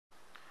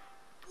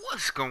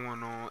What's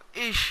going on?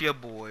 It's your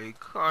boy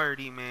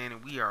Cardi, man,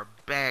 and we are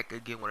back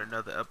again with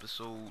another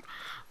episode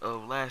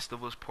of Last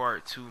of Us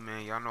Part 2,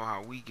 man. Y'all know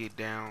how we get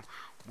down.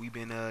 We've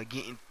been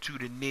getting to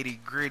the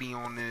nitty gritty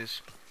on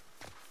this,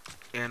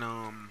 and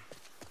man,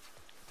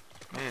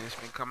 it's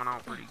been coming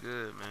out pretty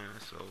good, man.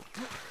 So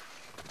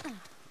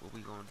what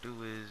we gonna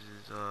do is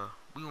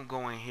we gonna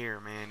go in here,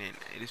 man, and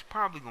it's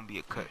probably gonna be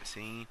a cut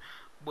scene,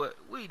 but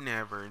we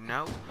never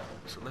know.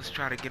 So let's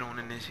try to get on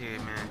in this here,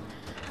 man.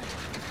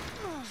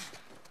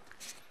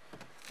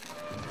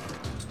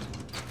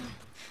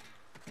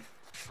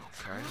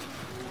 Okay.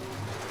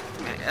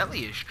 Man,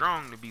 Ellie is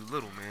strong to be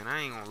little, man.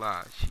 I ain't gonna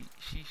lie.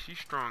 She's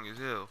strong as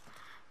hell.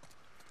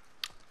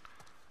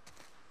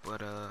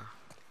 But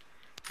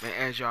man,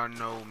 as y'all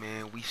know,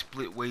 man, we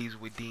split ways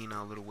with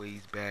Dina a little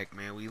ways back,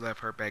 man. We left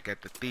her back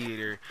at the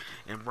theater,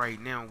 and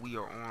right now we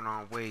are on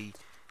our way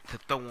to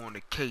throw on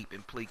the cape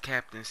and play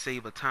Captain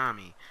Save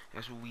Tommy.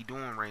 That's what we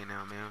doing right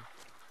now, man.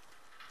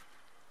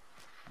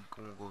 We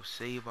gonna go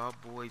save our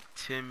boy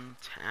Tim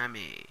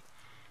Tommy.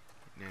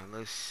 Now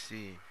let's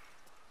see.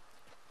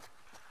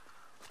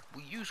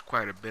 We used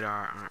quite a bit of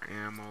our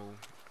ammo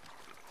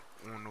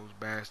on those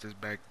bastards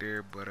back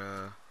there, but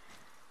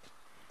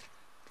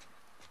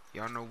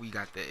y'all know we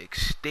got the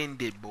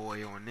extended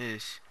boy on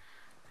this,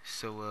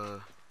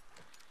 so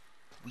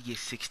we get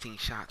 16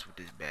 shots with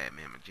this bad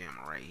mamma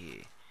jamma right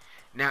here.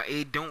 Now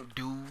it don't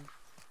do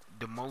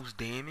the most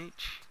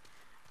damage,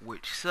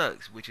 which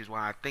sucks, which is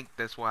why I think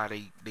that's why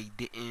they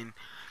didn't.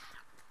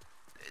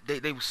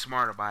 They was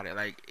smart about it.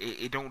 Like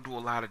it don't do a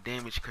lot of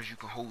damage because you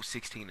can hold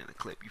 16 in the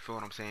clip. You feel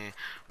what I'm saying?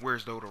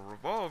 Whereas though the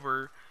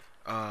revolver,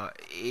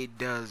 it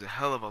does a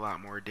hell of a lot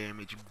more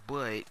damage,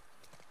 but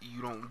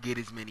you don't get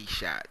as many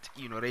shots.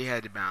 You know, they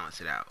had to balance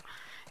it out.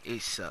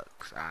 It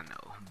sucks, I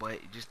know, but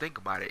just think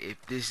about it.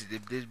 If this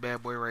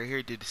bad boy right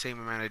here did the same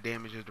amount of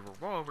damage as the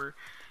revolver,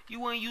 you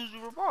wouldn't use the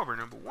revolver.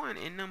 Number one,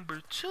 and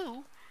number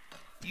two,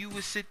 you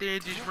would sit there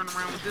and just run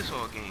around with this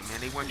all game,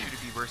 man. They want you to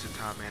be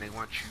versatile, man. They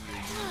want you to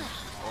use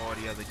all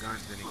the other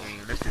guns in the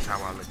game. That's just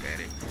how I look at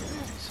it.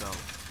 So,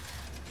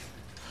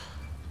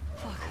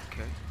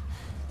 okay.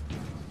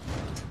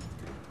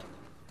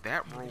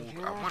 That rolled,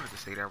 I wanted to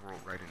say that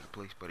rolled right into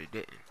place, but it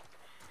didn't.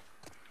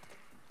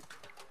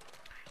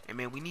 And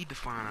man, we need to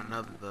find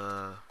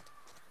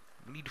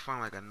we need to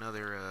find like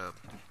another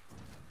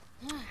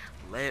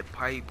lead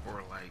pipe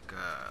or like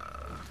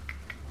a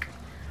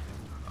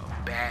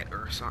bat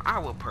or something. I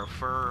would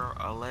prefer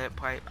a lead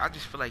pipe. I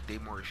just feel like they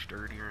more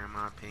sturdier in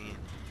my opinion.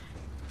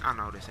 I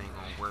know this ain't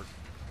gonna work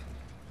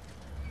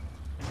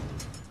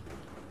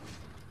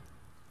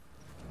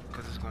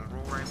because it's gonna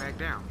roll right back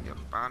down. Yep,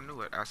 I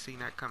knew it. I seen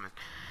that coming.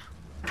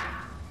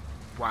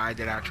 Why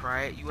did I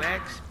try it, you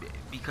ask?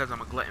 Because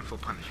I'm a glutton for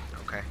punishment,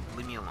 okay?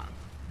 Leave me alone.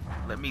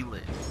 Let me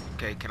live,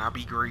 okay? Can I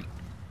be great?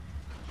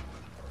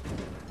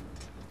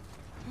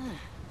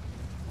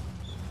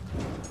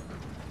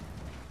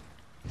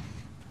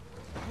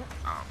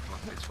 Oh,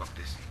 fuck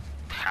this.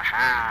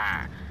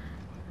 Haha!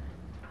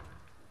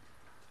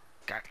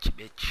 Gotcha,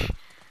 bitch.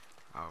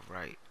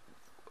 Alright.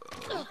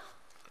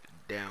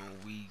 Down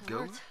we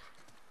go.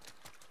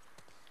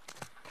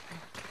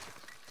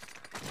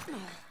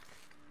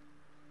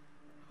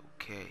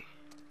 Okay.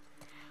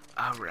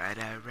 Alright.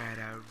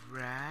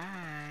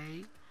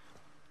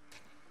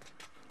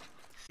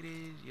 It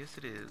is. Yes,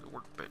 it is. A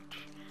workbench.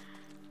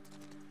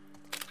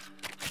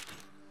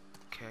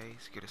 Okay,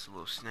 let's get us a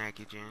little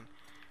snackage in.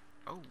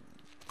 Oh,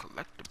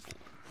 collectible.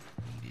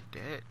 Needed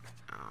that.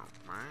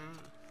 Alright.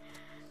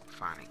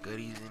 Finding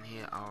goodies in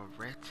here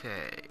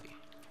already.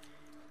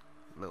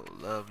 Little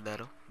love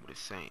letter. What it's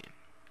saying.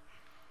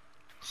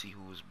 See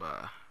who is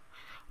by.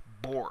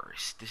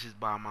 Boris. This is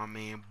by my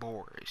man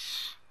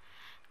Boris.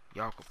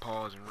 Y'all can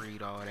pause and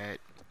read all that.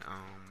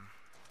 I'm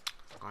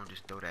gonna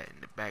just throw that in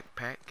the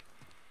backpack.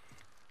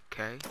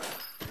 Okay.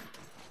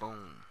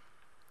 Boom.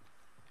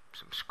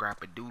 Some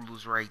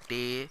scrappadoodles right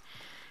there.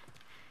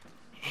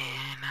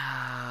 And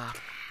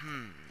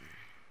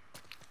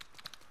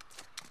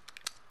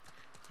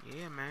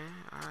yeah,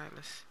 man. Alright,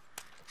 let's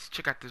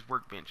check out this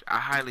workbench. I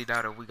highly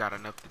doubt if we got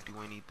enough to do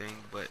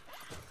anything, but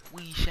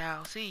we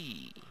shall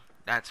see.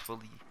 That's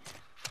fully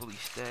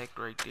stacked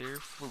right there.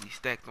 Fully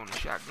stacked on the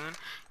shotgun.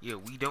 Yeah,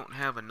 we don't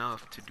have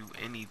enough to do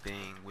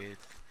anything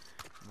with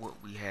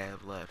what we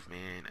have left,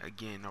 man.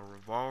 Again, the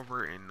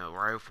revolver and the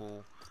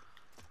rifle,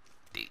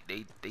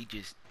 they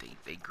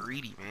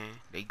greedy,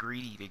 man. They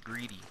greedy.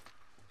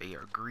 They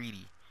are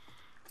greedy.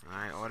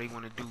 Alright, all they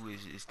want to do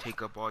is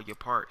take up all your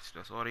parts.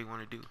 That's all they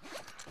want to do.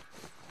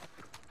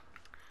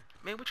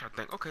 Man, what y'all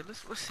think? Okay,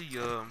 let's see,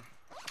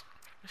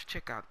 let's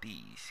check out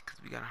these,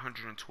 because we got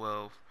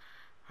 112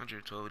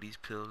 of these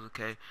pills.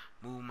 Okay,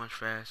 move much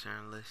faster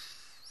and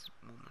listen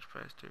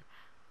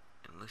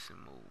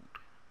mode.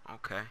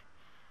 Okay,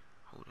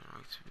 hold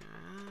on.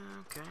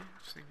 Okay,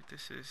 let's see what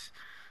this is.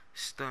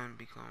 Stun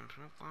becomes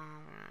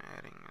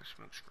adding a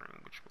smoke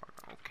screen, which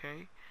block.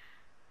 Okay,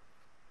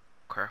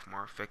 craft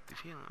more effective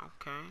healing.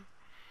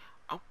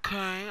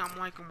 Okay, I'm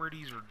liking where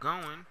these are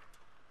going.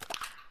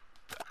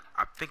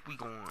 think we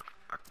gonna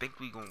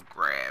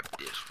grab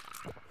this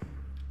one.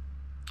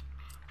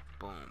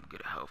 Boom,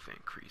 get a health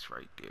increase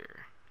right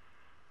there.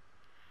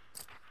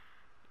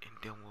 And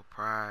then we'll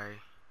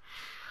probably,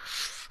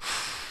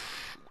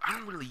 I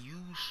don't really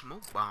use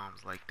smoke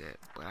bombs like that,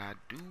 but I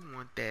do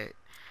want that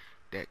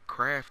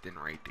crafting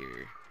right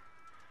there.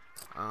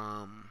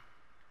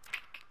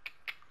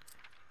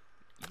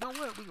 You know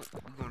what? We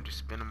gonna just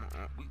spin them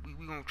on.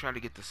 We gonna try to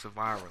get the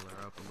survival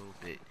up a little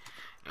bit,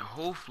 and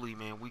hopefully,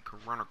 man, we can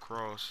run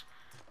across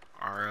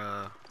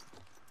our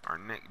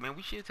next. Man,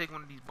 we should take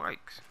one of these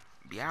bikes.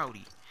 Be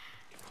outie.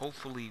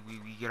 Hopefully, we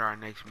get our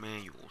next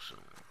manual soon.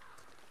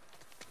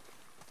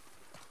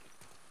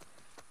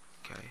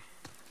 Okay.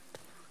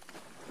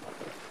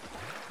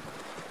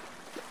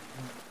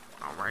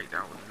 All right,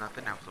 that was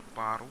nothing. That was a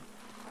bottle.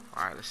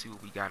 All right, let's see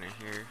what we got in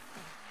here.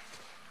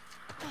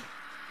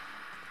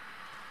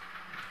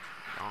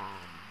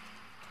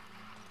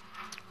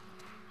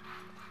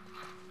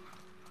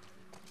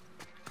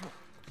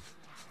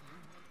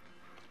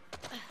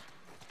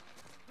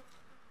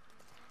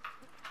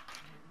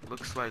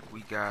 Looks like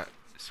we got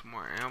some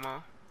more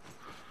ammo,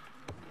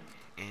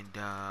 and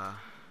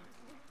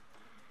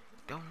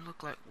don't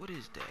look like, what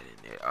is that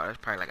in there? Oh, that's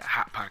probably like a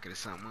hot pocket or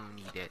something. We don't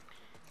need that.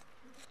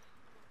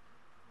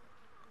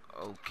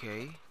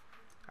 Okay,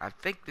 I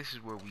think this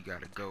is where we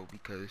gotta go,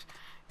 because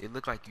it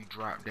looked like you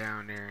drop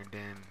down there and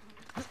then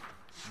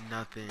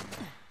nothing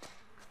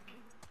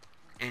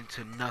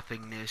into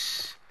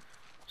nothingness.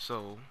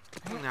 So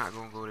we're not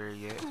gonna go there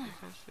yet.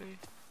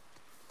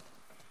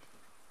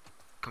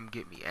 Come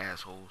get me,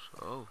 assholes.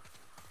 Oh,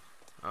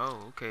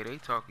 okay. They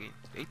talking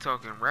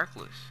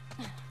reckless.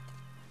 We're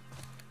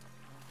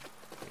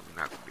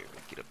not gonna be able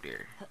to get up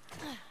there.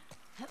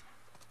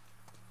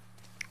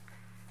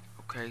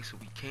 Okay, so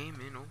we came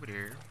in over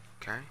there.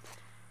 Okay,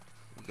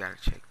 we gotta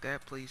check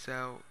that place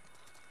out.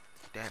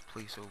 That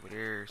place over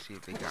there. See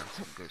if they got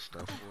some good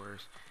stuff for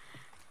us.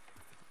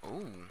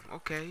 Oh,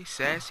 okay.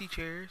 Sassy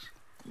chairs.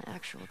 An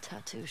actual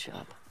tattoo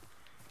shop.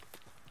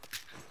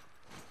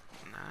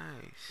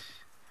 Nice.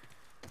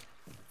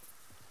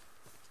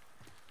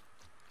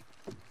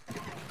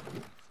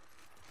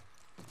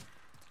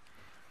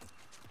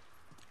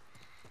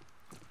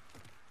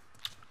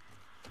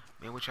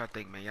 Man, what y'all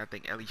think, man? Y'all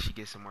think Ellie should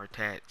get some more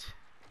tats?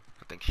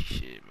 I think she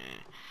should,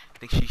 man. I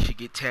think she should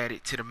get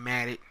tatted to the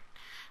matted.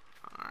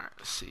 Alright,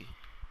 let's see.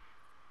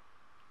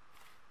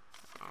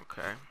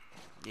 Okay.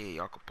 Yeah,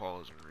 y'all can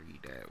pause and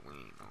read that. We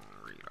ain't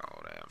gonna read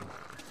all that, man.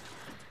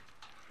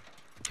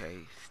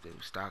 Okay, still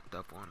stocked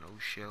up on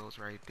those shells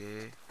right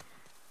there.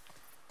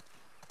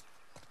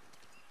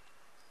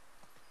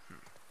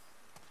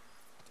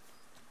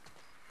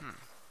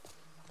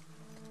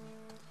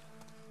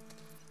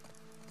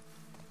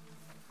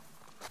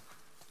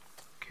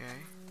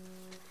 Okay.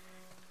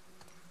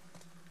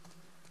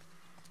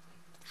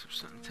 So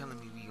something telling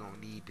me we gonna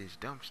need this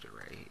dumpster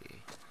right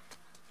here.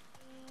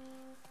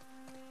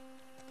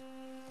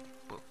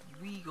 But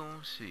we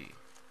gonna see.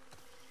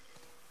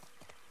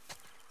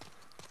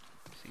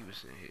 See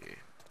what's in here.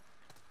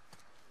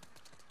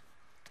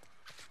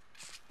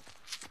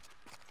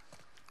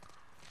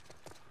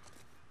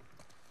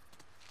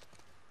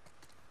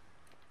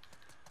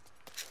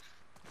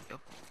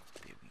 Yep,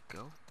 there we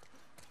go.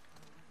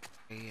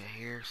 A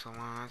hair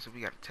salon, so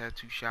we got a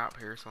tattoo shop,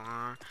 hair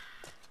salon.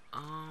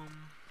 I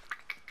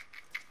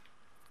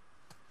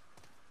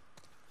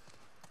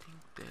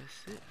think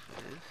that's it for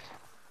this.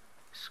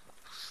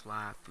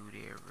 Slide through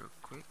there real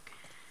quick.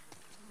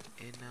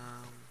 And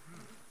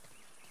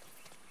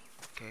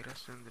okay,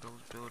 that's into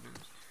those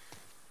buildings.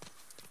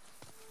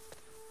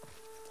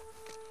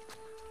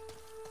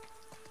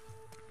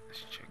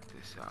 Let's check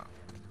this out.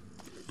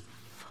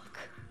 Fuck.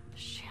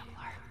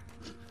 Shambler.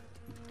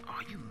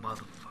 Oh, you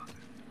motherfucker.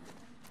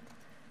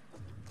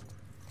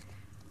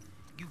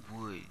 You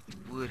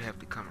would have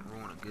to come and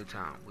ruin a good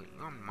time with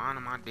you. I'm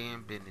minding my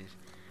damn business,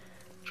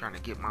 trying to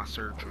get my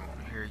surgery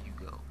on. Here you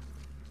go.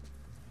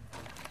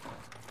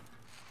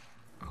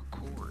 Of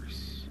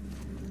course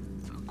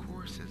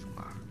it's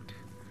locked.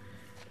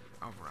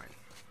 Alright.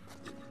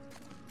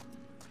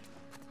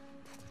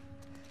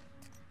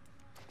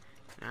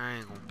 I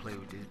ain't gonna play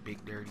with this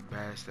big dirty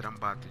bastard. I'm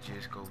about to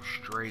just go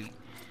straight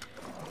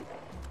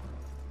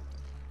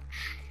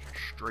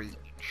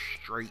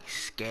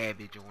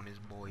scavenge on this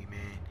boy,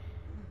 man.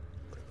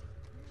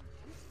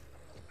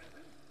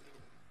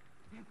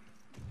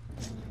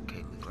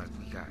 Okay, look like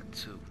we got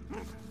two.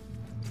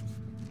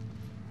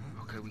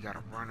 Okay, we got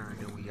a runner and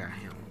then we got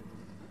him.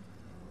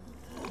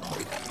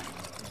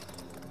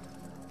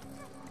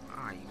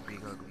 Ah, you big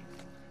ugly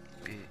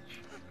bitch.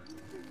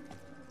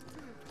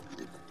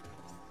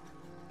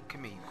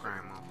 Come here, you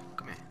crying mother.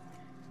 Come here.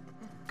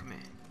 Come here.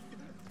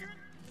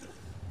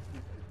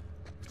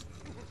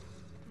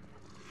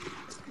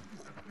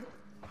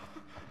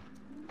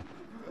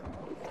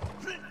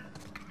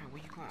 Come here,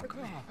 where you going?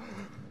 Come here.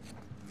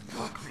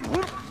 Come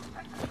here.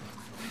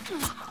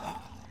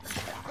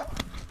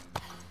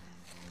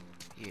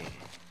 Yeah.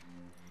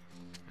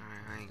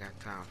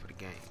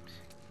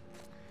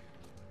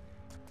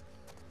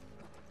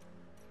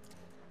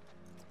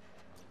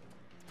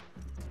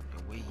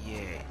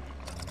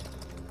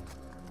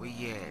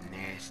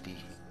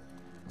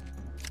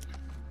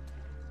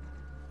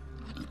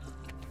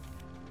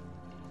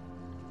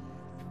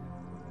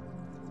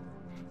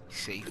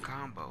 safe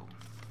combo.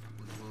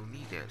 We will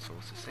need that, so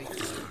it's a safe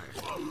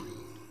fire.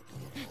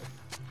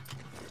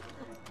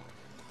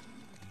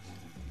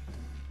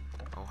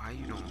 Oh, how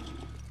you doing?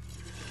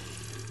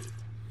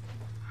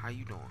 How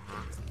you doing,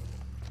 huh?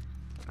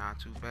 Not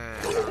too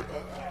bad, huh?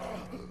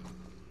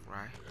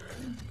 Right?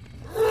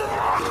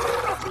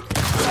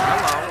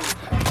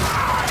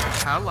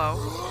 Hello.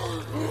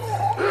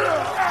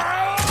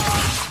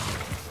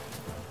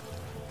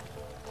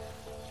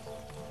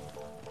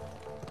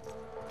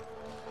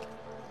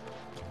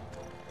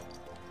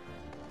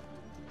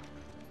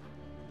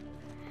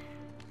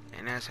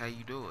 And that's how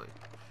you do it.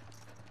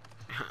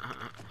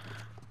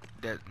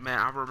 That, man,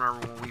 I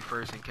remember when we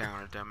first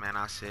encountered them, man,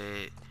 I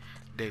said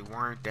they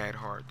weren't that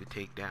hard to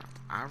take down.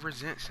 I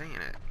resent saying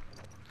that.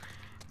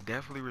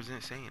 Definitely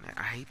resent saying that.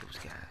 I hate those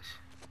guys.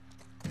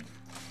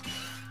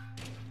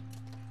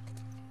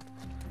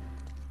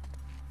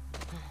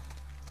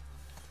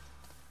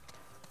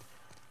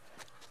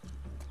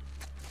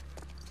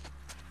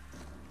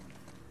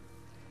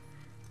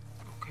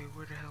 Okay,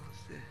 where the hell is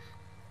this?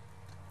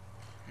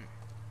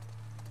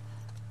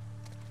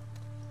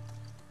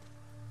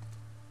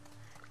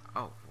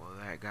 Oh, well,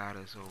 that got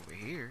us over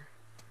here.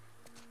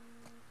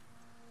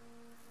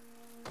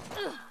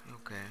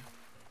 Okay.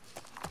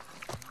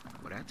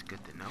 Well, that's good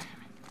to know.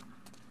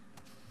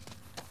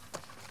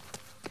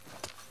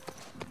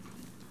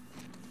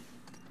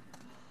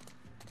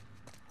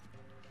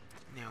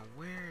 Now,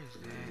 where is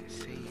that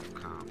safe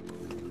combo?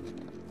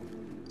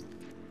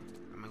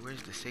 I mean,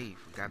 where's the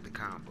safe? We got the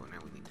combo, now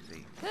we need the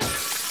safe.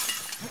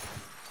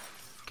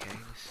 Okay,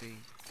 let's see.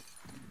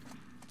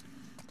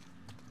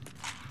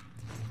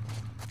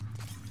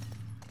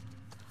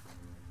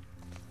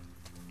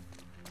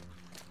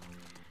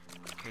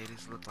 Okay,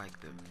 this looks like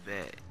the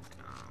vet.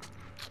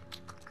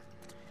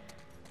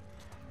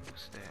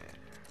 What's that?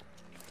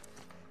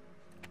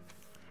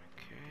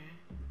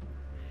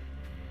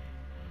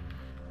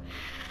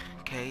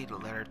 Okay, the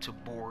letter to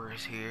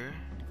Boris here.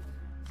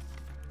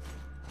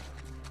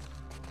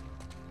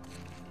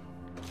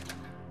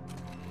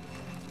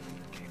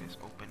 Okay, let's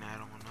open that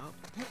on up.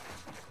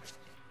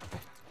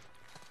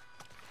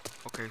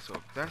 Okay, so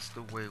if that's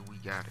the way we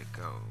gotta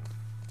go.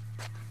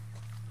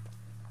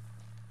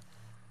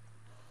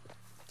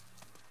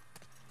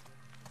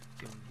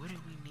 Then what do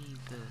we need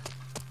the...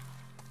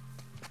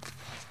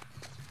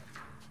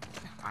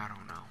 I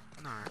don't know.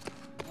 Nah,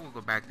 we'll go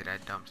back to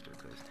that dumpster,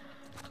 because...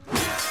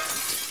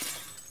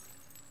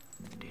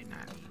 did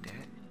not need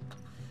that.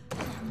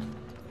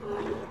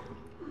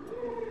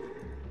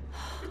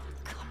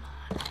 Come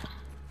on.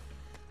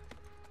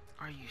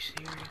 Are you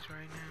serious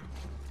right now?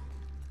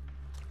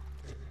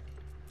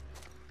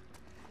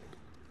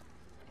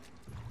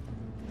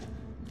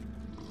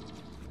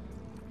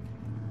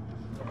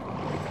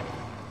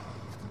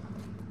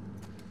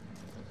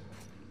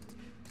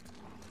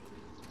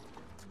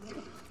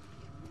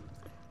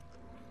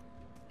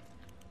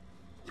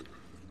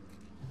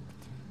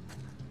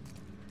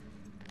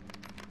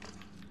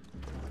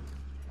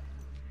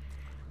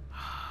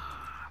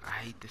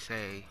 I hate to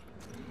say,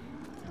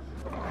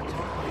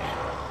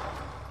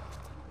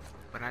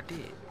 but I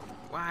did.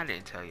 Well, I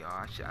didn't tell y'all.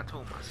 I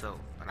told myself,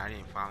 but I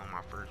didn't follow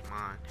my first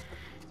mind,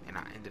 and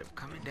I ended up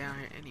coming down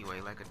here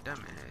anyway like a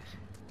dumbass.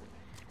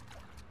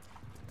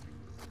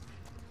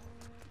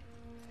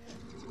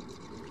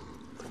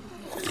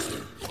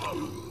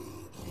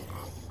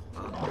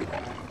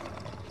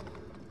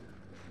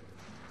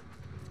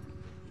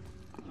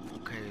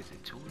 Okay, is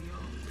it two of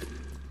y'all?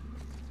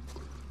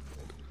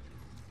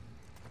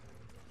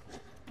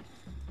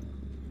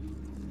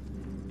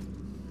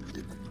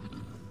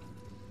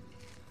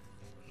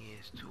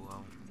 Yes, two of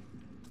them.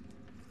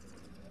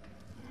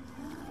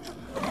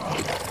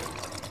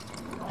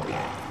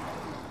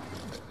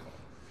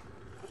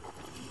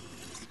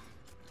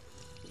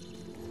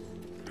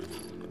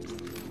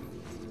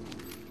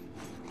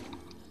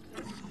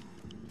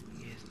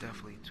 Yes,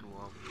 definitely two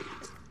of them.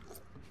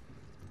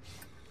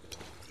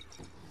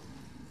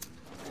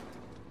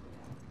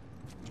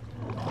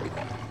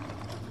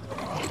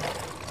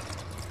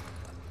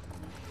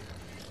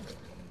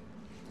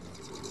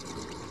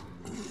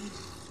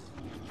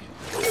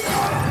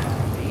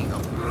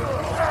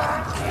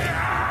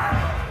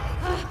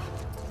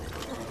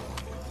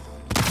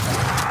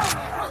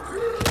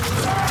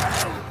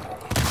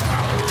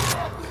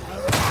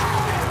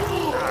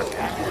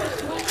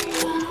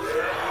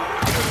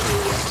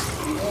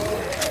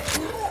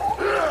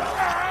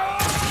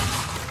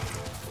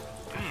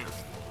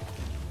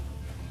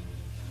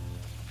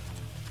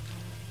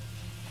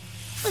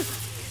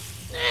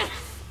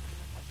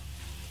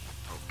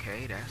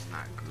 Okay, that's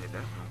not good.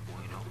 That's no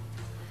bueno.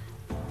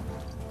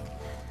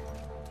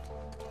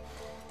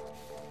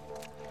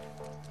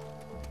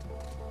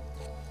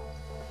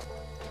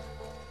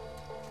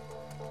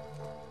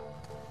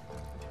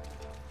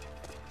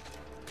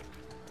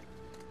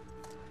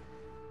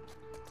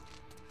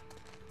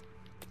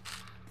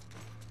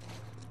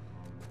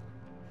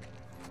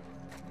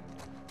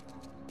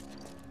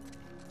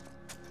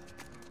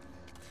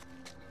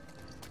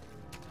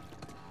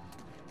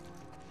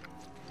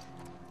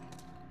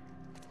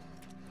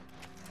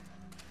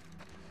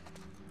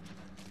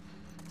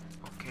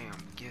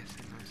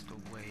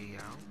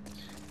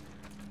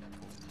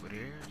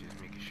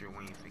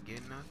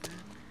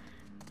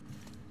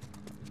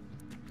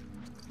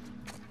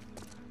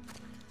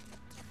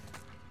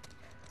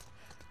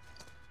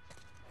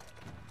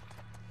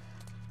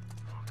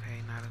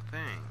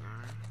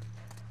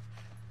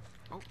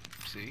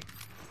 See?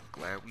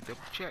 Glad we double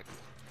checked.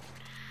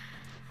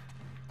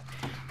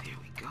 There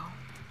we go.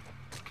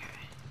 Okay.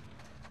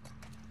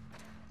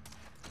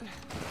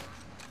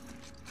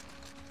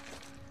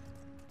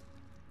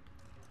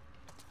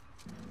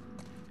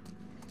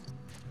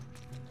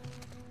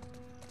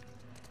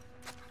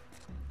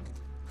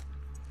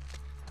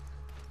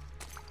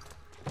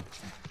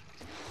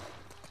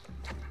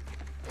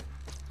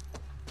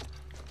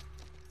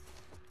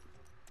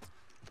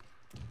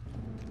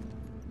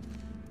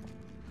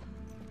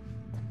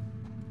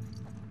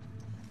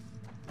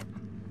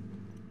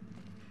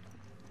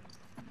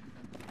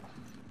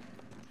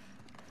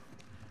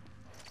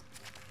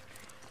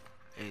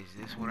 Is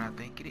this what I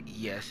think it is?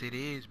 Yes, it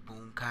is.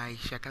 Boom kai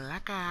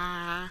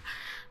shakalaka.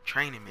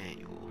 Training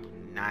manual.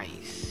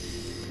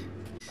 Nice.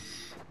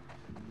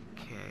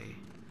 Okay.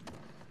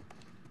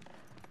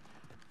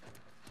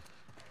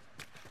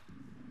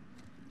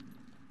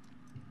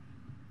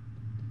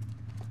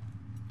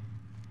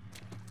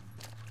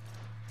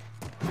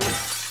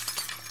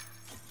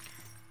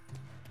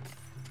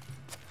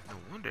 No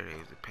wonder they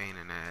was a pain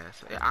in the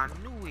ass. I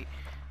knew it.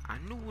 I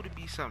knew it would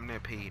be something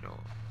that paid off.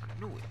 I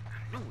knew it.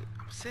 I knew it.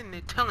 I'm sitting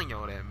there telling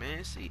y'all that,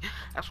 man. See,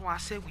 that's why I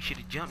said we should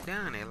have jumped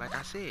down there, like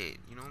I said.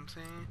 You know what I'm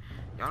saying?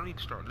 Y'all need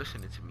to start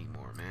listening to me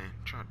more, man.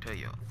 I'm trying to tell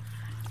y'all.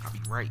 I'll be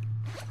right.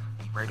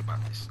 Be right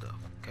about this stuff,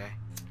 okay?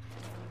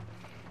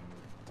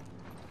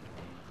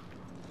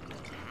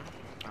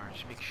 Alright,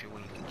 just make sure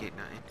we didn't get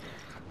nothing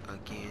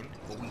again.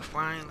 But we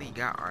finally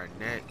got our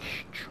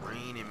next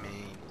training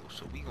manual.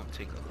 So we gonna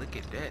take a look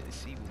at that and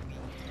see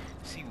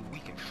what we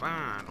can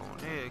find on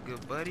there,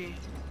 good buddy.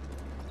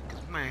 Cause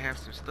we might have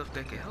some stuff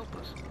that can help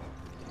us.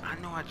 I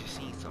know I just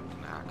seen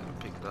something that I could have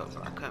picked up,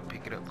 but I couldn't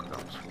pick it up because I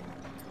was full.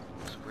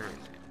 So where is it?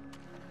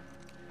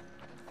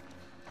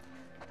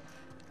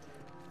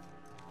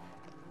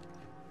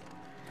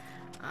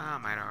 I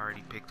might have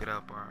already picked it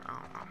up, or I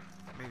don't know.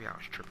 Maybe I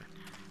was tripping.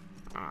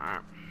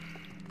 Alright.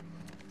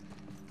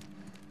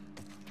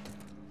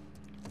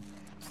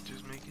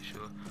 Just making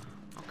sure.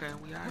 Okay,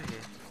 we out of here.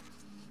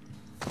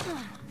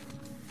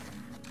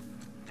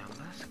 Now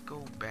let's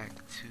go back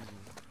to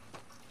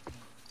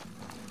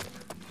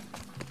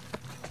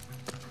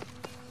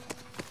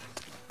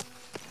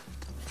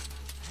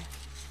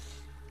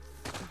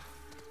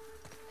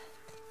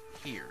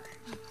here.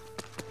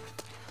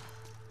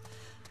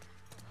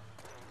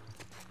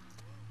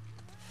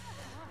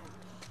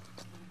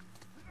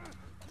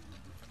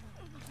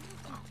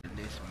 And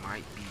this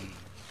might be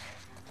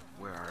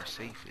where our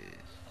safe is.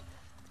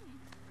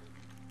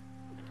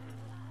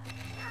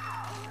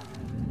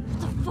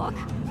 What the fuck?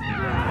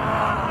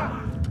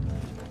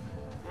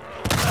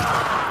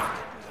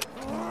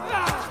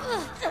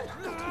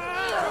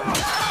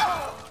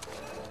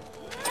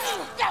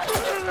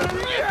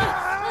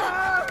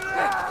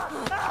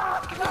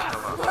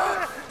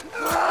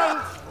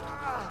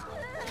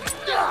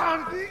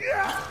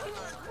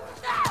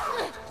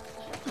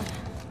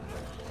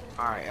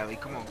 Alright, Ellie,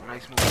 come on.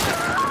 Nice move.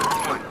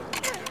 Come on.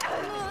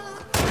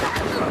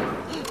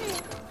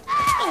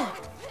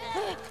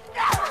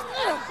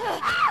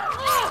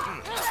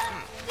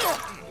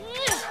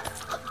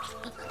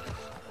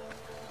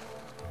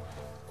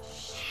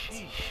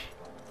 Sheesh.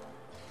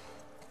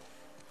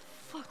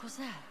 Fuck was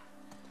that?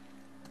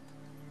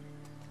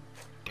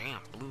 Damn,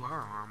 blew her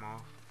arm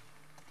off.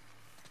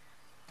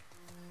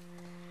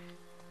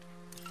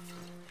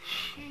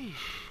 Sheesh.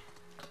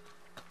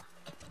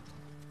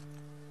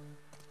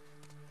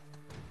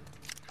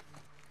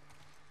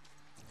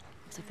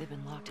 Looks like they've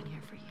been locked in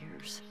here for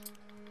years.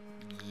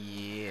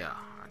 Yeah,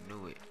 I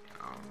knew it.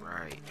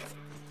 Alright.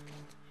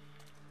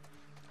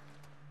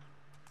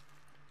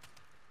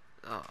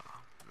 Oh,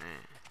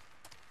 man.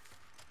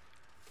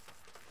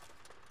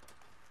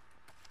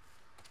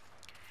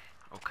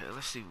 Okay,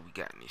 let's see what we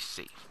got in this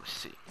safe. Let's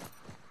see.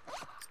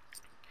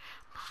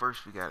 But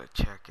first, we gotta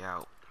check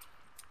out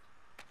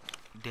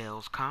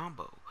Dell's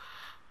combo.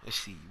 Let's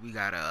see. We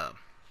got a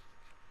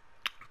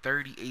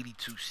 30,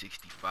 82,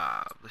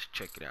 65. Let's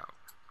check it out.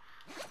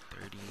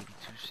 30,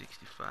 82,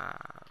 65.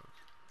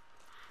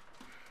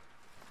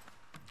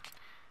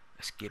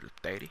 Let's get a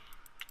 30.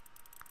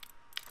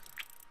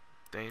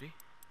 30.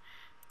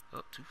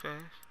 Up too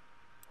fast.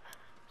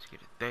 Let's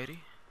get a 30.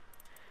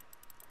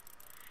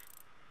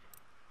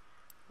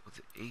 What's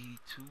it?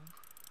 82.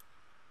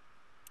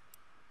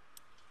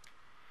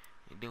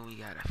 And then we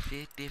got a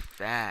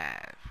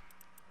 55.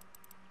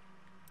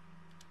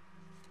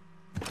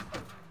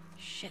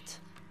 Shit.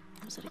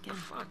 What was it again?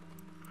 Fuck.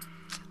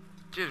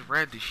 Just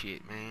read the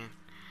shit, man.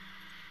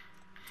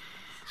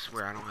 I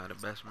swear I don't have the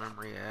best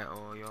memory at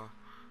all, y'all.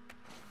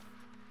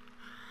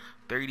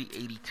 30,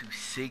 82,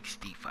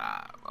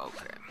 65.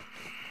 Okay.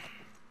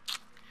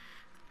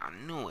 I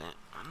knew it.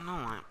 I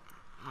knew it.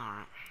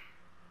 Alright.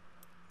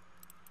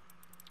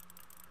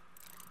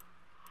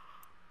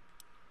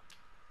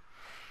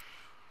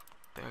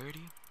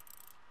 $30,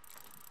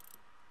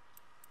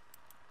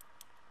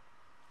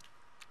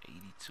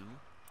 82,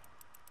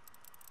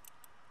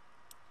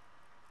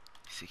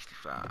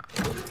 65.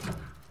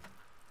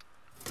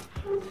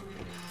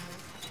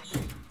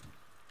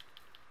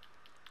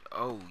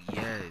 Oh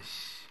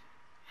yes.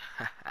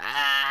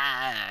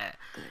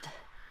 Good.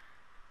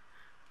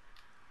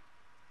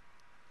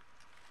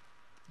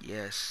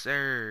 Yes,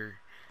 sir.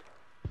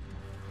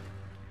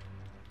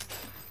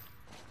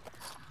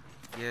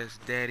 Yes,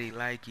 daddy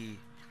likey.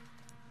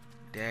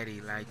 Daddy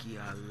likey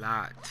a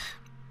lot.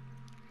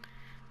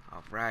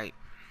 Alright.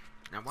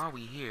 Now while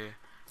we here,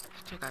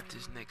 let's check out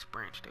this next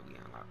branch that we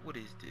unlocked. What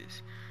is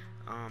this?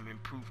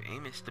 Improve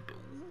aim and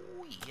stability.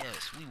 Ooh,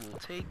 yes, we will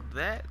take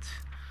that.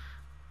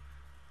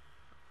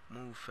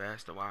 Move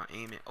faster while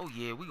aiming. Oh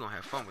yeah, we gonna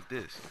have fun with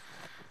this.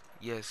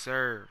 Yes,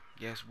 sir.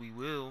 Yes, we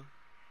will.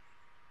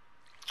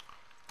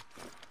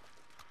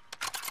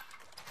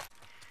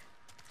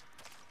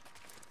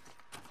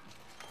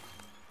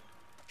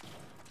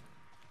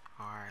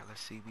 Alright,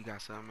 let's see. We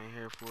got something in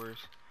here for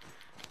us.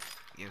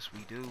 Yes,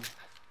 we do.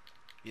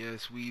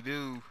 Yes, we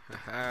do.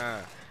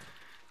 Haha.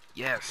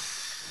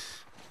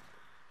 Yes.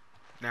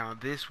 Now,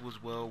 this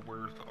was well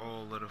worth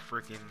all of the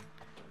freaking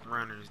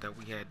runners that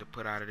we had to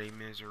put out of their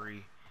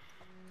misery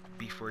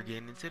before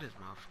getting into this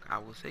motherfucker. I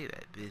will say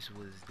that. This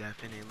was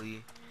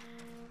definitely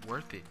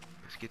worth it.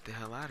 Let's get the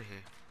hell out of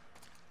here.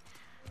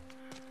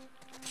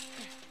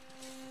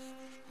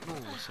 You know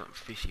what's something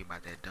fishy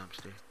about that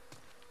dumpster?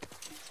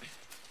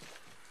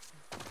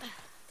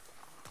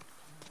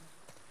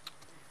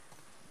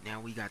 Now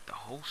we got the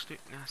holster.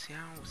 Now see,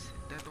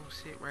 that don't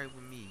sit right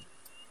with me.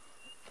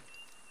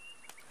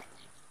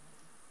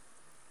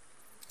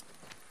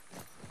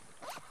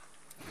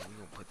 We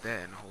gonna put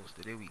that in the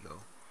holster. There we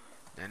go.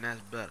 And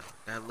that's better.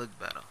 That look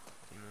better.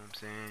 You know what I'm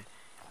saying?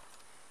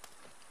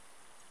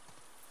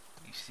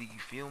 You see, you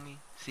feel me?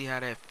 See how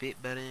that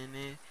fit better in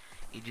there?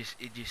 It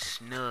just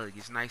snug.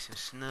 It's nice and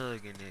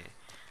snug in there.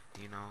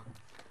 You know?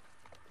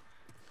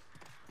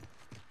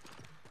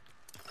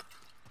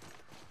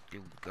 There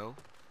we go.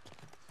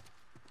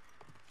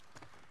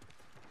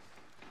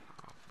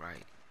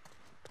 Alright.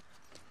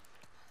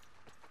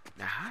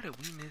 Now how did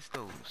we miss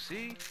those?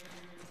 See?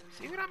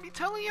 See what I be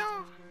telling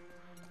y'all?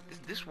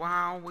 This why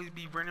I always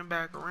be running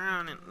back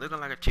around and looking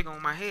like a chicken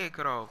with my head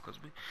cut off, cause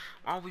we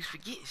always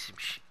forgetting some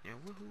shit. Now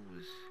who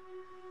was?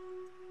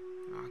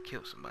 Oh, I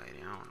killed somebody.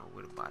 I don't know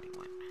where the body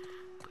went,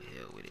 but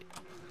hell with it.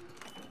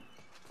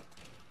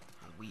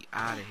 We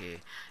out of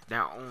here.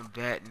 Now on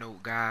that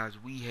note, guys,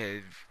 we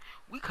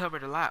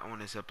covered a lot on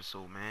this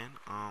episode, man.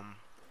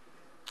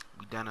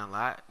 We done a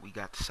lot. We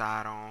got the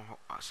second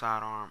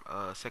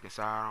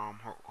sidearm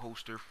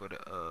holster for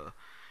the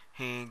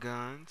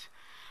handguns.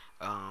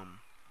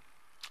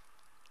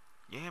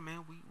 Yeah,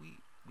 man,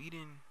 we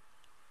didn't.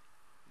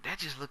 That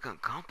just look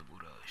uncomfortable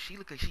though. She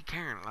look like she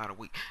carrying a lot of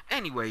weight.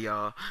 Anyway,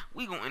 y'all,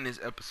 we gonna end this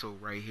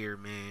episode right here,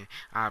 man.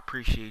 I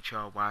appreciate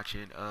y'all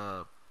watching.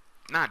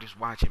 Not just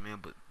watching, man,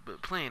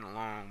 but playing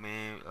along,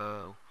 man.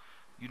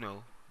 You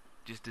know,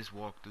 just this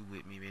walkthrough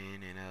with me,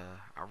 man. And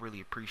I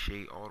really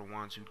appreciate all the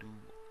ones who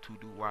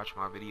do watch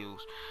my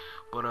videos.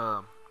 But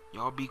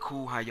y'all be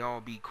cool how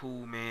y'all be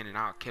cool, man. And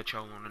I'll catch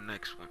y'all on the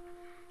next one.